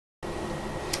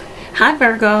Hi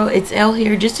Virgo, it's Elle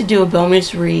here just to do a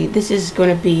bonus read. This is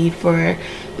going to be for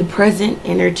the present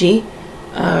energy,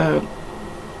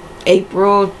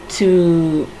 April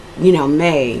to,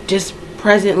 May. Just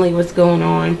presently what's going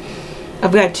on.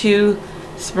 I've got two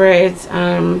spreads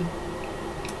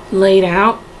laid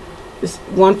out.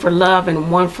 One for love and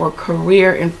one for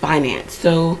career and finance.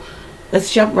 So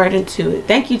let's jump right into it.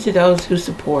 Thank you to those who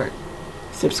support,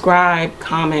 subscribe,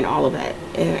 comment, all of that.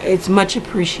 It's much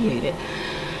appreciated.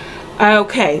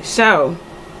 Okay, so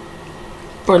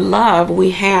for love,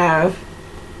 we have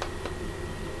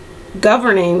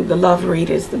governing the love read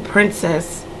is the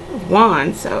Princess of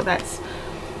Wands. So that's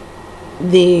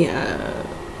the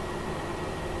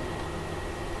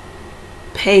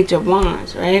Page of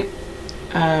Wands, right?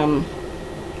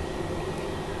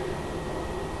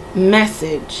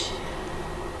 Message.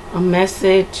 A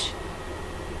message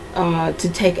to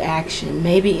take action,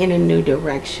 maybe in a new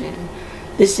direction.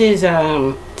 This is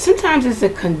sometimes it's a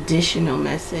conditional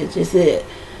message. It's a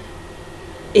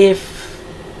if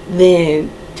then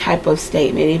type of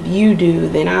statement. If you do,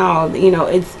 then I'll,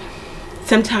 it's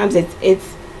sometimes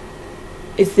it's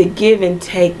the give and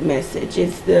take message.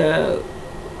 It's the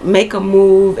make a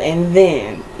move and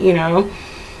then,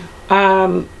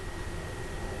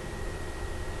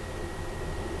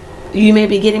 you may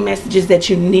be getting messages that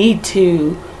you need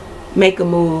to make a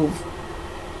move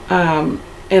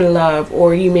in love,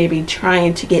 or you may be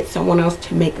trying to get someone else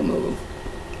to make a move.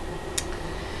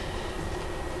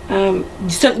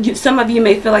 Some of you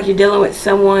may feel like you're dealing with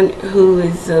someone who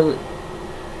is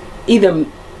either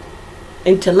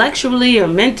intellectually or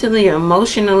mentally or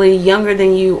emotionally younger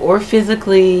than you, or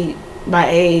physically by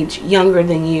age younger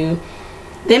than you.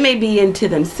 They may be into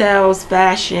themselves,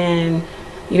 fashion,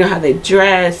 how they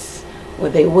dress,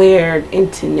 what they wear,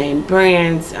 into name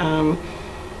brands.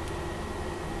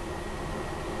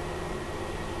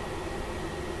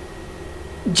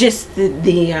 Just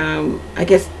the I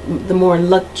guess the more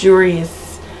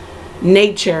luxurious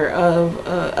nature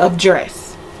of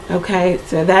dress. Okay,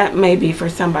 so that may be for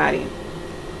somebody,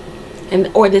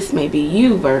 or this may be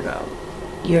you, Virgo,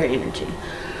 your energy.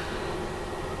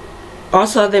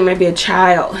 Also, there may be a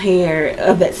child here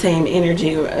of that same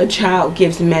energy, or a child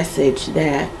gives message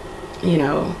that,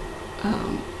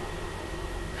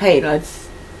 hey, let's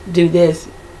do this,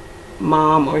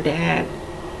 mom or dad,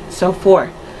 so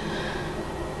forth.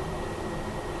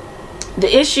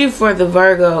 The issue for the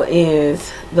Virgo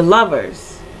is the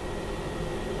Lovers.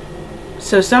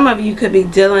 So some of you could be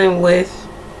dealing with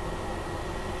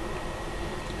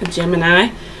a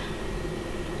Gemini,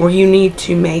 where you need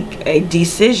to make a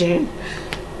decision,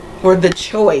 or the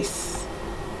choice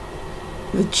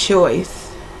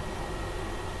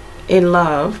in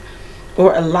love,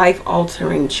 or a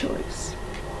life-altering choice.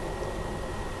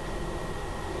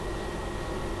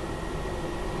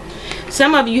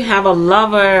 Some of you have a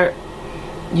lover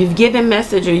you've given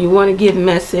message, or you want to give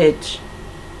message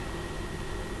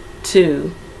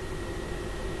to.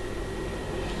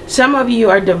 Some of you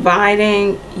are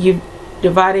you've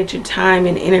divided your time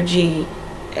and energy,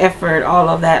 effort, all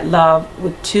of that love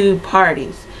with two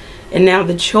parties, and now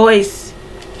the choice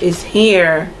is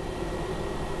here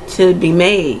to be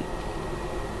made.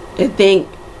 I think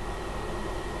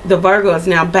the Virgo is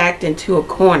now backed into a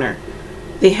corner.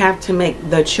 They have to make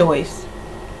the choice.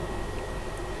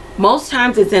 Most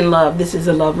times it's in love. This is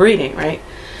a love reading, right?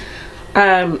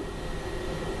 The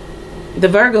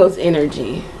Virgo's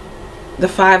energy, the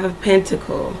Five of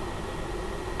Pentacles,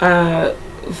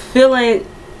 feeling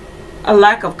a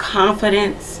lack of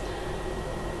confidence,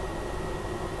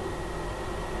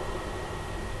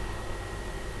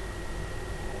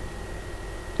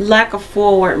 lack of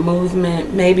forward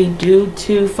movement, maybe due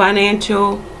to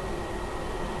financial,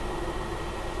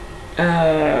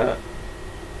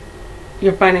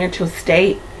 your financial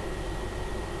state.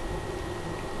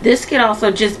 This could also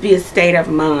just be a state of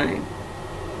mind.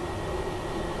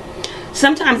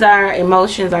 Sometimes our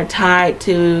emotions are tied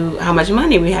to how much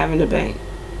money we have in the bank.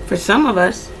 For some of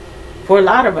us, for a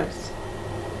lot of us,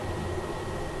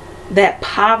 that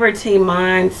poverty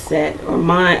mindset, or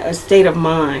a state of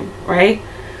mind, right?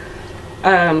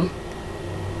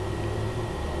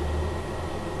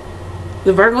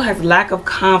 The Virgo has lack of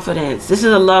confidence. This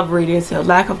is a love reading, so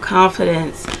lack of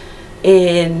confidence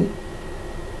in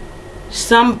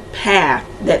some path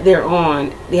that they're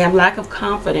on. They have lack of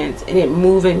confidence in it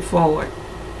moving forward,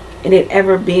 in it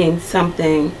ever being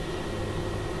something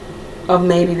of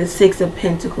maybe the Six of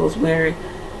Pentacles, where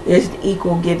there's an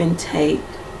equal give and take.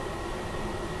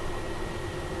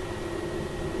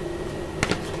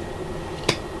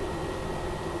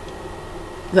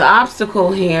 The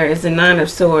obstacle here is the Nine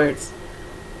of Swords.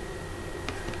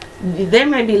 there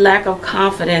may be lack of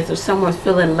confidence, or someone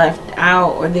feeling left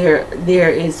out, or there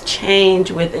is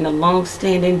change within a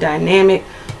long-standing dynamic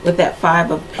with that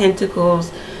Five of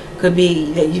Pentacles. Could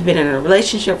be that you've been in a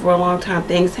relationship for a long time.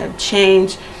 Things have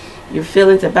changed. Your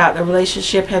feelings about the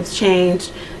relationship have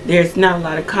changed. There's not a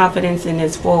lot of confidence in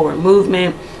this forward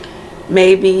movement.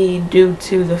 Maybe due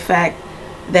to the fact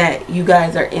that you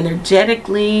guys are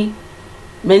energetically,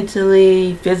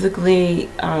 mentally, physically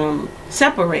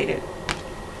separated.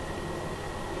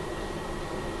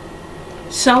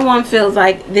 Someone feels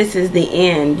like this is the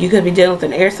end. You could be dealing with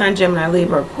an air sign, Gemini,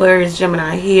 Libra, Aquarius,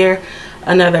 Gemini here.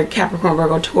 Another Capricorn,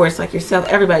 Virgo, Taurus like yourself.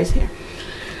 Everybody's here.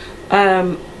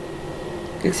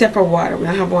 Except for water. We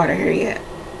don't have water here yet.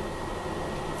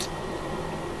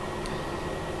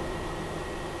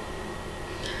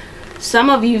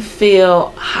 Some of you feel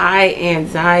high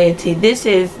anxiety. This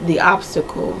is the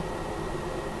obstacle,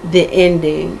 the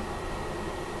ending.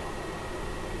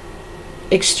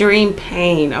 Extreme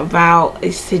pain about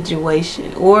a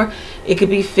situation, or it could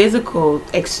be physical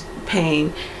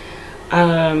pain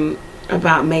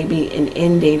about maybe an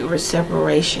ending or a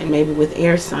separation, maybe with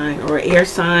air sign, or air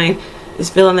sign is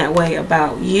feeling that way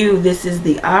about you. This is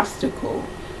the obstacle.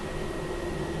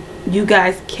 You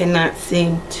guys cannot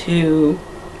seem to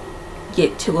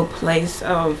get to a place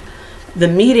of the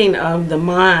meeting of the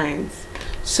minds.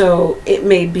 So it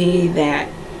may be that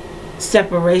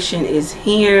separation is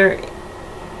here,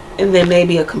 and then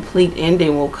maybe a complete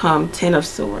ending will come. Ten of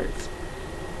Swords.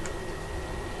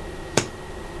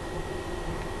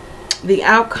 The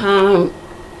outcome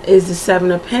is the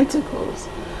Seven of Pentacles.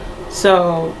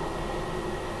 So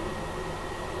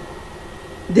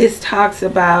this talks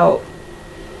about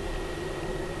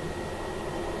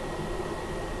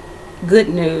good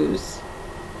news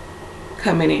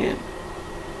coming in.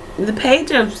 The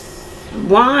Page of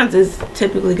Wands is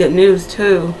typically good news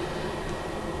too.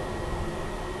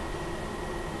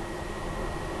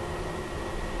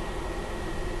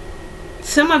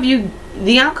 Some of you,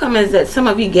 the outcome is that some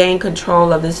of you gain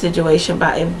control of the situation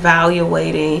by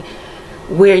evaluating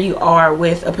where you are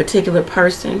with a particular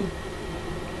person,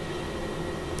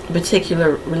 a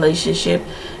particular relationship,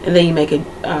 and then you make it,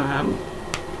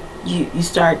 you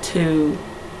start to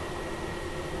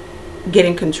get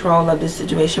in control of the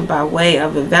situation by way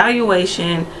of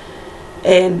evaluation,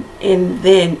 and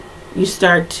then you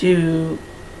start to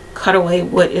cut away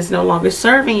what is no longer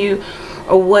serving you,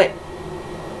 or what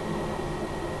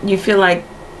you feel like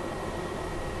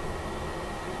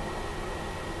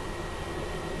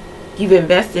you've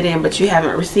invested in but you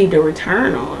haven't received a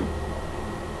return on.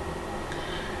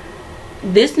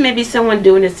 This may be someone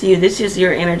doing this to you. This is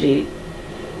your energy.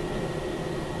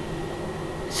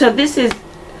 So this is,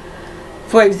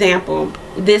 for example,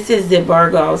 this is the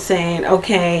Virgo saying,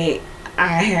 okay, I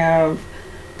have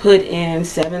put in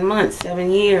 7 months,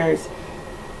 7 years,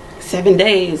 7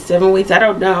 days, 7 weeks, I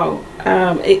don't know.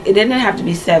 It didn't have to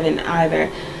be 7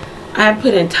 either. I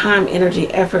put in time, energy,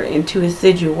 effort into a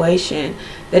situation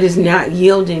that is not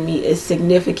yielding me a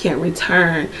significant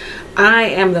return. I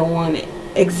am the one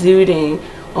exuding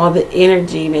all the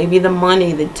energy, maybe the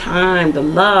money, the time, the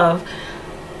love.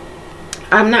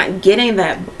 I'm not getting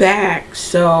that back,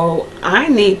 so I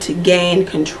need to gain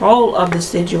control of the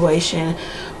situation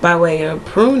by way of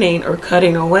pruning or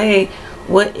cutting away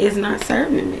what is not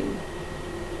serving me.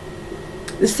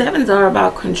 The sevens are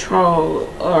about control,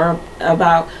 or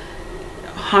about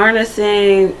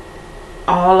harnessing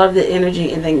all of the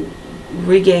energy and then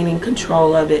regaining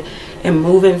control of it and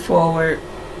moving forward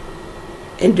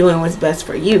and doing what's best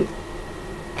for you.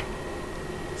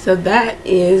 So that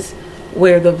is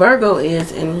where the Virgo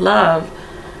is in love,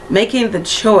 making the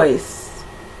choice,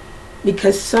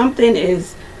 because something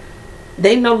is,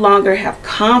 they no longer have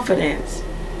confidence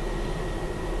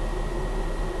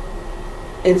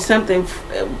in something,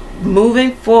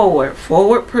 moving forward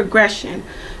progression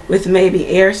with maybe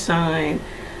air sign,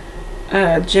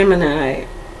 Gemini,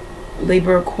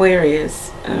 Libra,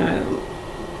 Aquarius,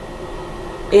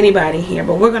 anybody here,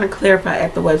 but we're going to clarify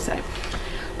at the website.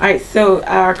 All right, so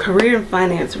our career and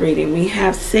finance reading, we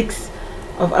have 6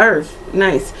 of Earth.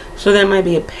 Nice. So there might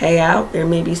be a payout, there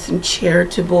may be some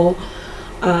charitable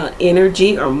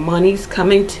energy or monies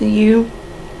coming to you.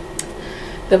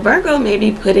 The Virgo may be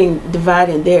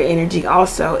dividing their energy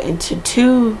also into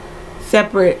 2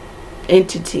 separate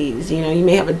entities. You know, you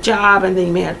may have a job, and then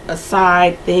you may have a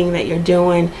side thing that you're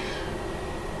doing.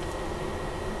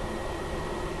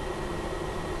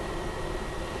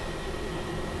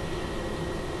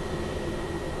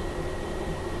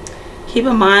 Keep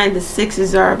in mind the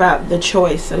 6s are about the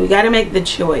choice, so we got to make the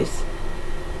choice.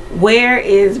 where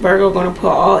is Virgo going to put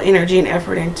all energy and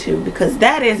effort into? Because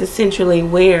that is essentially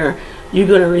where you're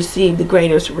going to receive the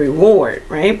greatest reward,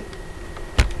 right?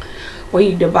 When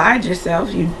you divide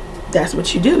yourself, that's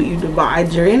what you do. You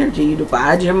divide your energy, you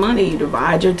divide your money, you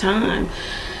divide your time.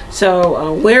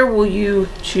 So where will you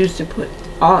choose to put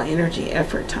all energy,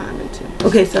 effort, time into?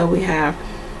 Okay, so we have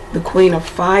the Queen of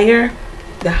Fire,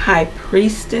 the High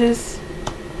Priestess,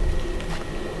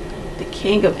 the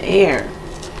King of Air,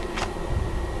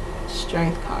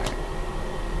 Strength card.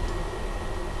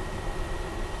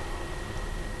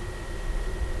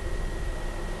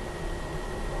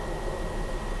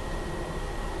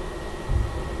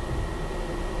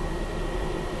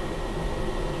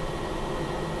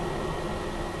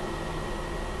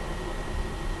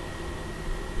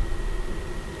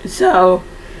 So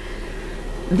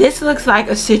this looks like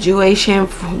a situation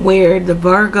where the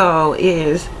Virgo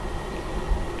is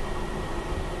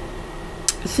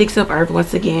Six of Earth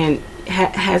once again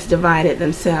has divided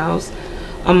themselves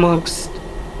amongst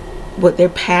what they're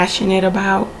passionate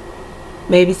about.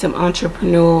 Maybe some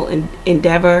entrepreneurial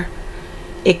endeavor.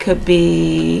 It could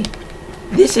be,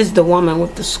 this is the woman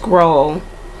with the scroll.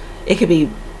 It could be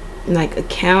like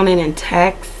accounting and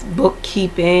tax,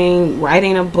 bookkeeping,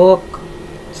 writing a book,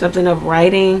 something of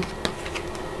writing.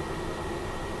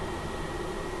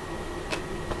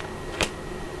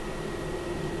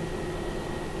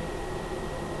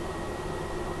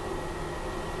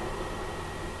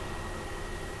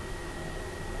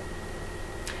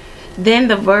 Then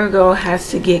the Virgo has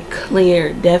to get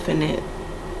clear, definite.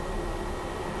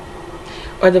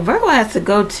 Or the Virgo has to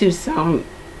go to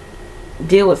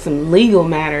deal with some legal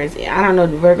matters. I don't know,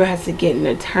 the Virgo has to get an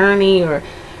attorney or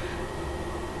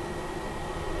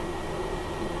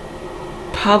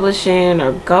publishing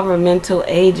or governmental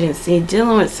agency,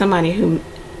 dealing with somebody who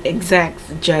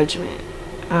exacts judgment.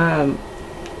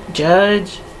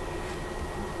 Judge.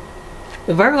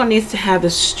 The Virgo needs to have the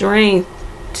strength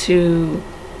to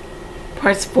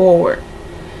press forward.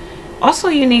 Also,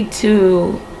 you need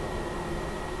to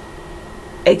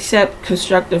accept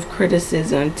constructive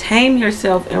criticism. Tame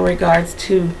yourself in regards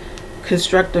to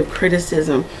constructive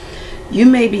criticism. You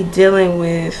may be dealing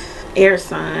with air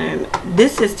sign.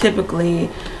 This is typically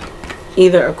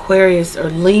either Aquarius or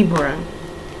Libra.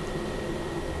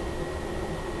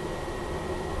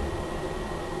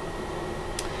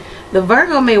 The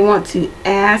Virgo may want to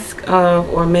ask of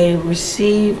or may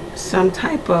receive some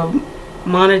type of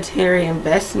monetary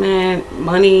investment,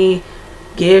 money,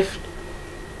 gift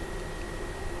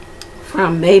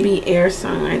from maybe air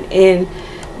sign, and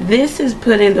this is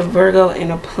putting the Virgo in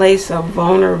a place of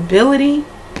vulnerability.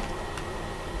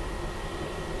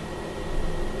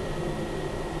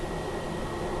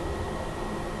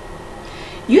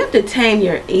 You have to tame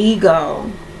your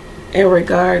ego in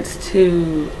regards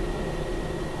to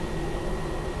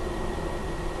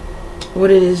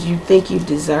what it is you think you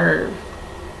deserve.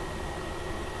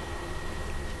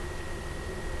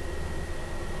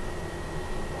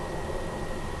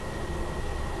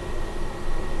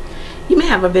 You may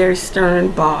have a very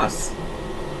stern boss,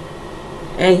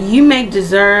 and you may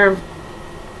deserve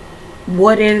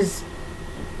what is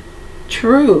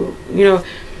true. You know,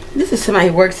 this is somebody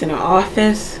who works in an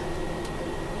office,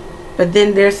 but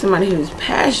then there's somebody who's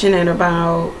passionate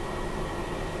about,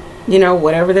 you know,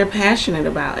 whatever they're passionate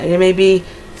about. And it may be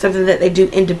something that they do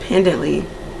independently,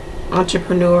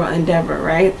 entrepreneurial endeavor,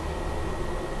 right?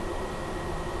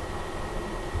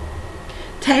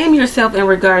 Tame yourself in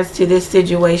regards to this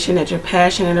situation that you're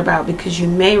passionate about, because you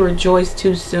may rejoice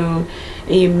too soon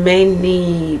and you may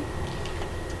need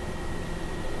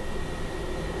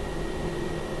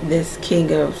this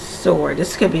King of Swords.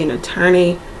 This could be an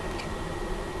attorney.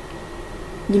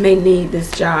 You may need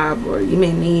this job, or you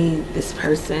may need this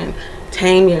person.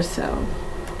 Tame yourself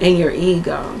and your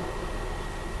ego.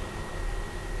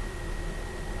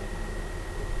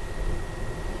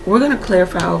 We're going to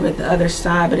clarify over the other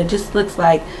side, but it just looks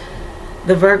like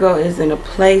the Virgo is in a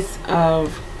place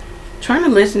of trying to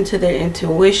listen to their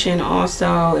intuition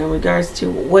also in regards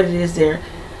to what it is they're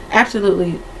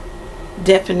absolutely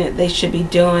definite they should be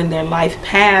doing, their life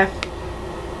path.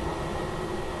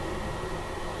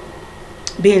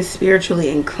 Being spiritually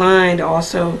inclined,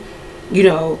 also, you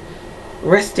know,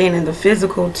 resting in the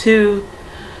physical too.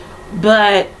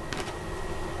 But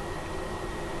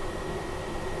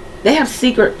they have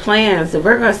secret plans. The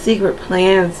Virgo has secret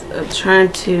plans of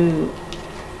trying to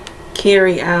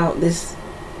carry out this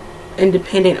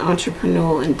independent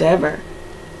entrepreneurial endeavor.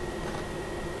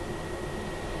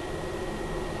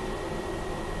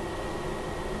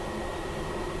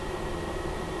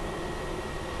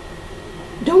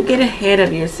 Don't get ahead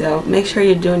of yourself. Make sure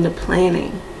you're doing the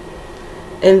planning.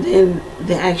 and then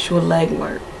the actual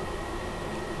legwork.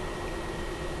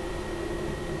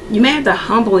 You may have to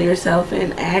humble yourself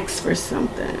and ask for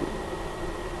something.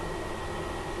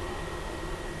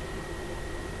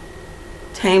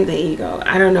 Tame the ego.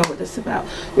 I don't know what this is about.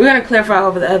 We're going to clarify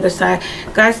over the other side.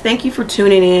 Guys, thank you for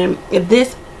tuning in. If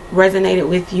this resonated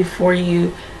with you, for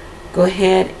you, go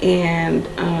ahead and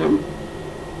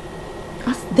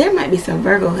there might be some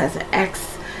Virgo who has an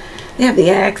ex. They have the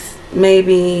ex,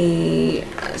 maybe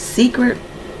a secret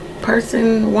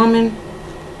person, woman.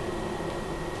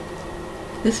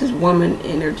 This is woman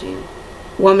energy,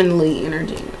 womanly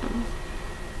energy.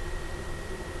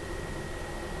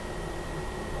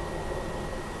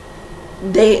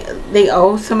 They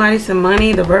owe somebody some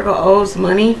money. The Virgo owes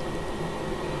money.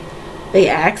 They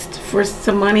asked for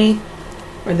some money,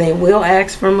 or they will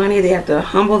ask for money. They have to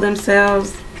humble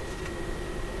themselves.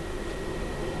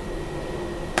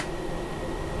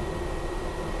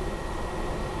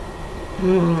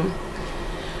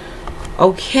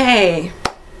 Okay,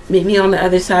 meet me on the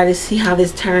other side to see how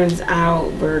this turns out,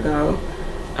 Virgo.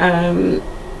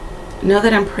 Know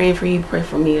that I'm praying for you. Pray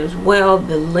for me as well.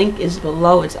 The link is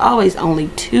below. It's always only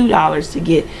 $2 to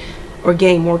get or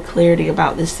gain more clarity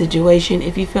about this situation.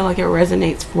 If you feel like it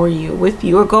resonates for you, with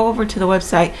you, or go over to the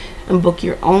website and book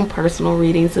your own personal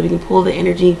reading so we can pull the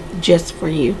energy just for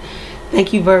you.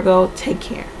 Thank you, Virgo. Take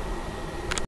care.